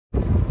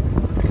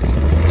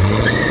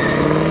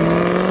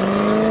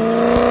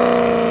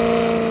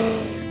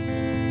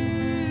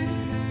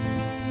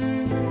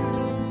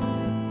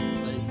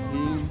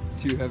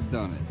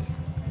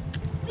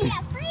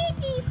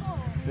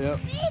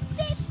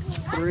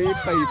3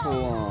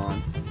 people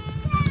on.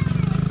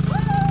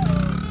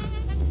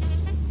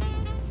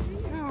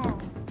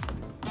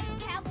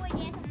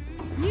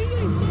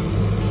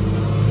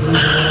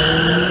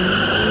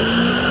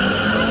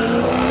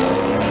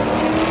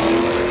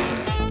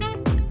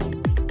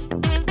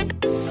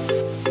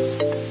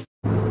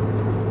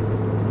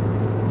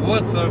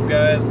 What's up,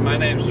 guys? My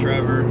name's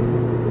Trevor.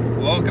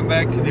 Welcome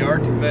back to the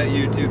Arctic Vette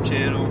YouTube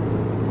channel.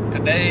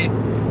 Today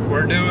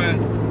we're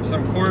doing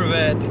some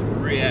Corvette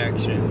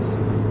reactions,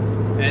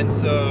 and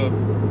so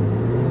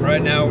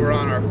right now we're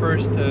on our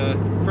first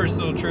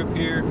little trip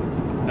here.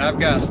 And I've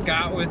got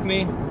Scott with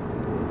me,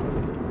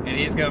 and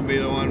he's gonna be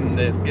the one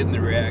that's getting the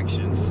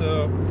reaction.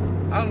 So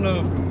I don't know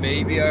if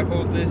maybe I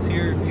hold this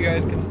here if you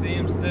guys can see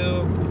him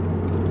still.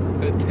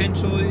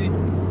 Potentially,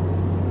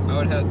 I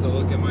would have to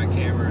look at my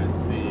camera and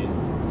see.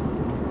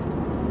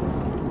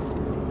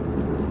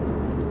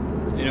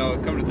 You know,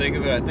 come to think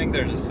of it, I think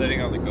there's a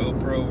setting on the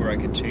GoPro where I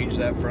could change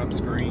that front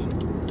screen,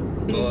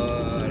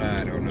 but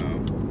I don't know.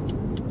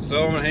 So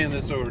I'm gonna hand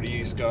this over to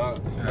you, Scott.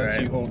 Let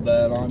you hold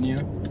that on you.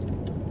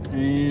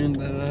 And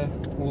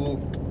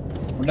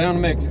we're down to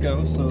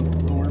Mexico, so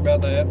don't worry about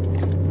that.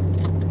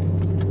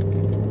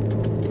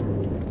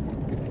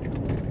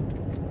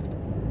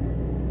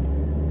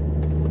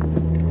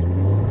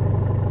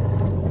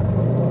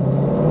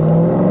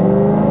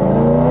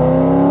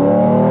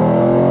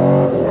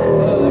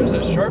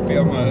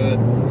 On my hood.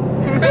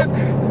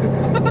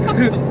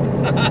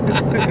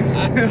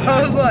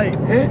 I was like,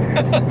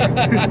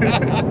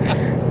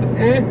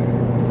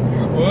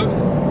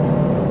 whoops.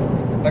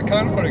 I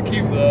kind of want to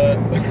keep that.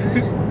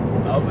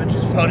 oh, but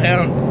just fall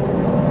down.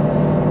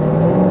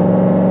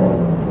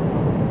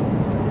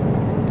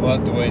 We'll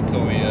have to wait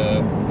till we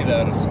get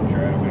out of some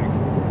traffic.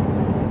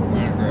 I'm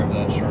gonna grab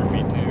that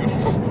Sharpie too.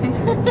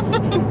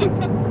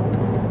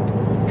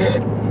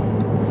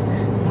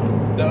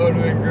 That would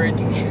have been great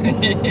to see.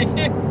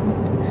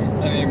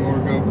 I need more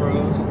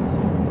GoPros.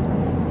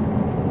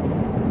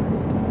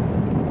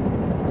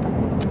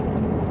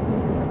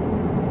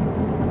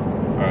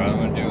 Alright, I'm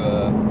gonna do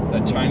a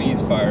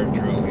Chinese fire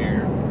drill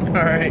here.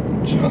 Alright.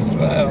 Jump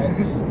out.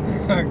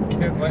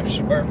 Get my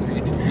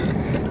Sharpie.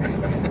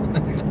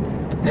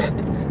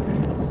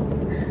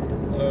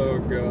 Oh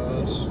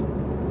gosh.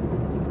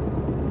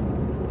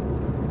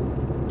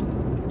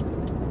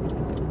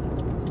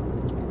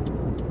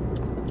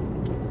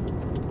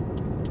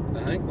 I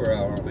think we're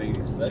out on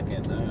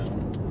 82nd now.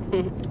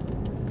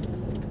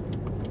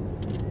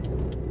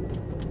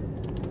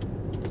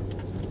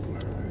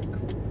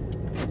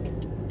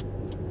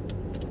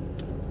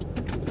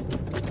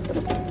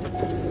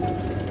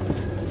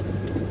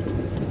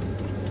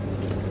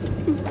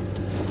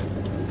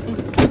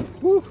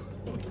 Woo.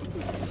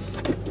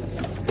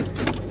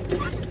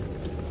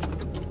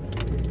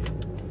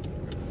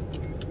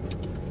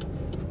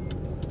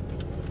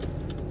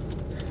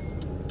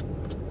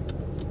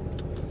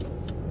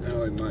 Now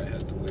we might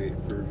have to wait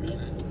for a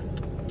minute.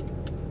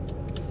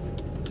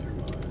 Never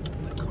mind.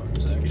 The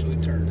car's actually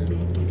turning.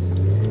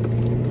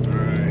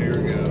 Alright, here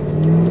we go.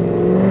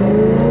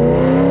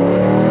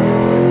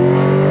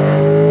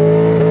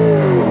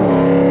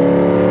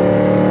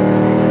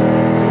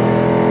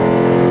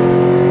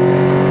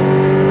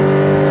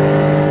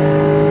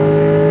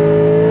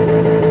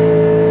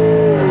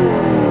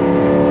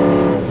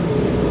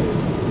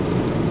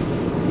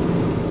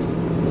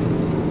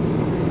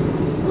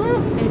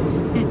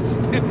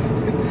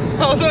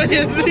 I was like,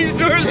 is these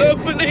doors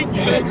opening?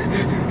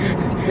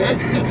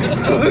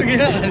 Oh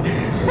god.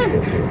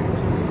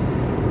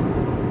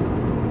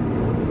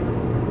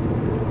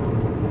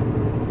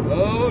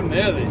 Oh,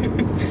 Nelly.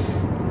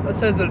 I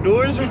said the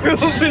doors were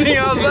opening. I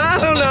was like, I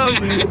don't know.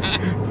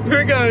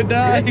 We're gonna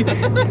die.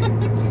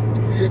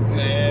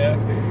 Nah,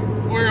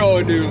 we're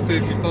all doing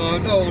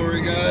 55. Don't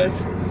worry,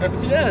 guys.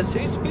 Yeah,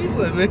 see, speed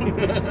limit.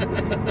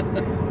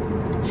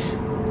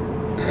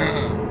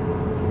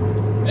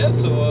 Yeah,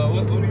 so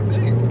what do you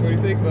think? What do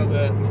you think about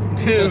that?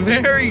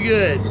 Very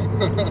good.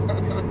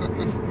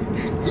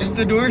 Just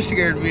the door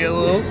scared me a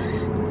little.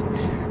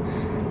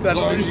 As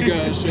long as you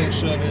guys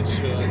shut it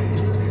shut.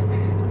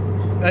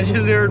 I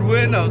just heard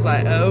wind. I was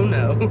like, oh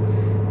no.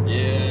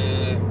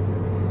 Yeah.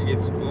 It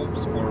gets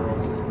squirrel.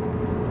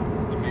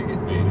 Let me get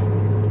baited.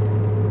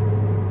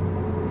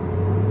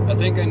 I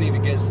think I need to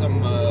get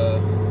some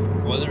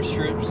weather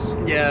strips.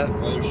 Yeah.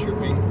 Weather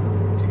stripping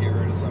to get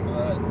rid of some of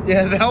that.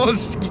 Yeah, that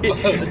was scary.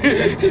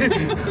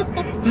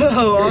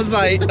 Oh, I was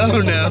like, oh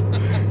no.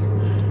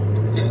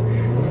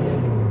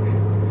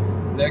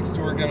 Next,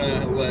 we're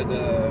gonna let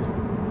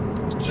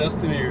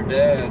Justin and your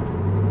dad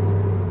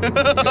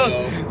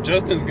go.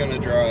 Justin's gonna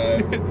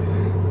drive.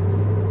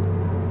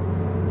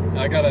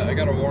 I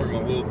gotta warn him a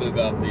little bit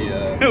about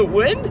the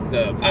wind.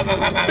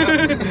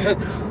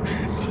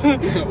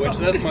 Which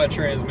that's my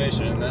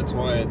transmission, and that's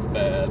why it's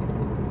bad.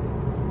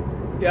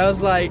 Yeah, I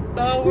was like,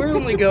 oh, we're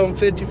only going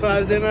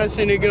 55. Then I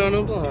seen it going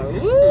up,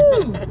 like,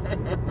 woo!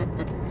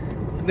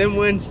 Then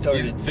wind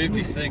started.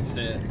 56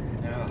 hit.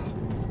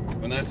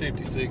 When that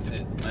 56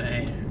 hits,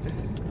 man,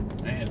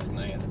 it's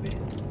nasty.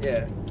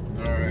 Yeah.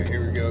 Alright,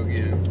 here we go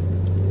again.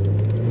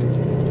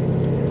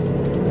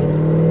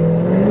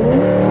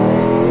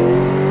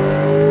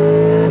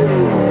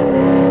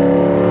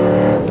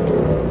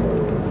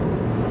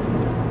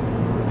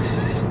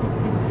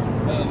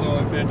 That was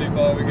only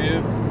 55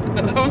 again.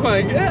 Oh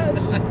my gosh.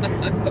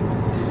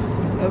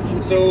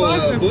 So,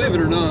 believe it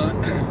or not,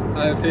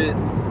 I've hit,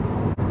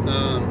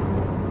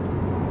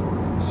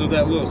 so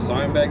that little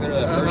sign back there,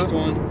 that first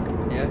one.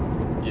 Yeah.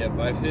 Yep,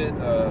 I've hit,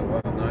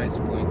 wow, nice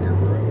blinker,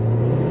 bro.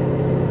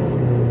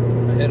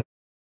 I hit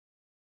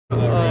that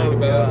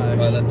roundabout.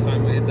 By that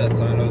time I hit that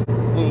sign, I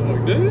was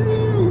like,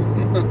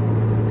 damn.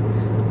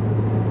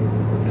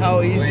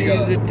 How easy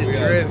is it to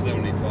drift?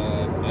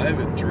 75. I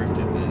haven't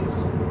drifted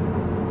this.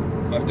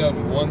 I've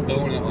done one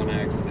donut on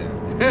accident.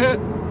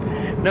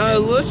 No, it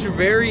looks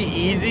very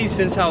easy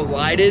since how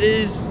light it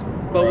is,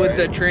 but with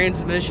the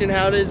transmission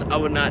how it is, I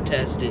would not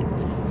test it.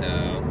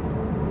 No.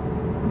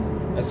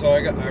 And so I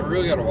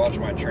really got to watch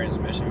my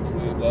transmission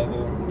fluid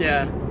level.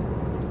 Yeah.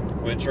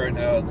 Which right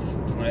now it's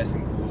nice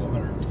and cool,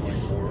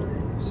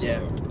 124. So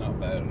yeah. Not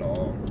bad at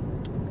all.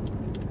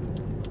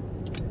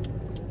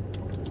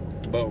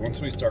 But once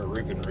we start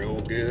ripping real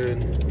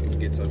good, it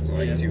gets up to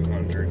like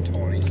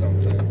 220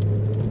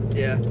 something.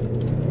 Yeah.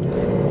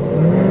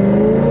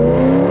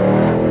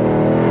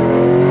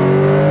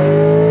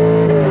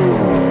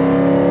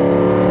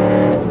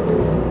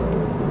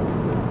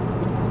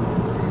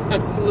 A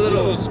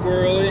little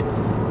squirrely.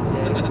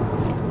 Yeah.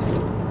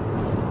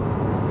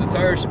 The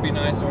tires should be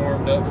nice and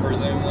warmed up for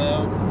them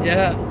though.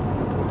 Yeah.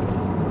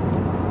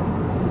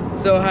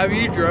 So have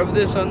you drove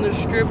this on the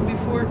strip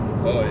before?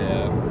 Oh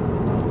yeah.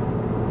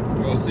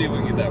 We'll see if we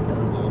can get that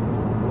purple.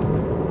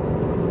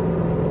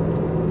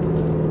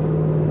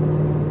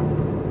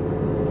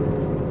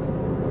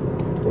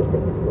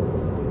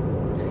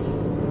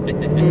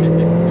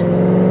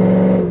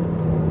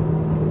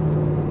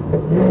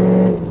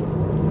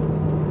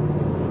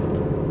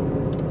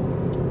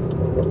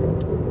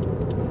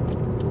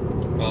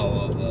 I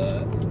love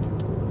that.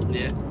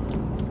 Yeah.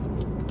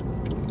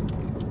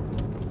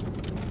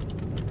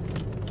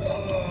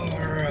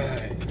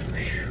 Alright.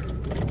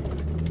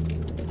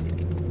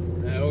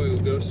 Now we will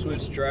go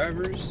switch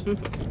drivers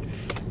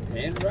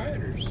and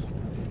riders.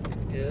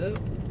 Yep.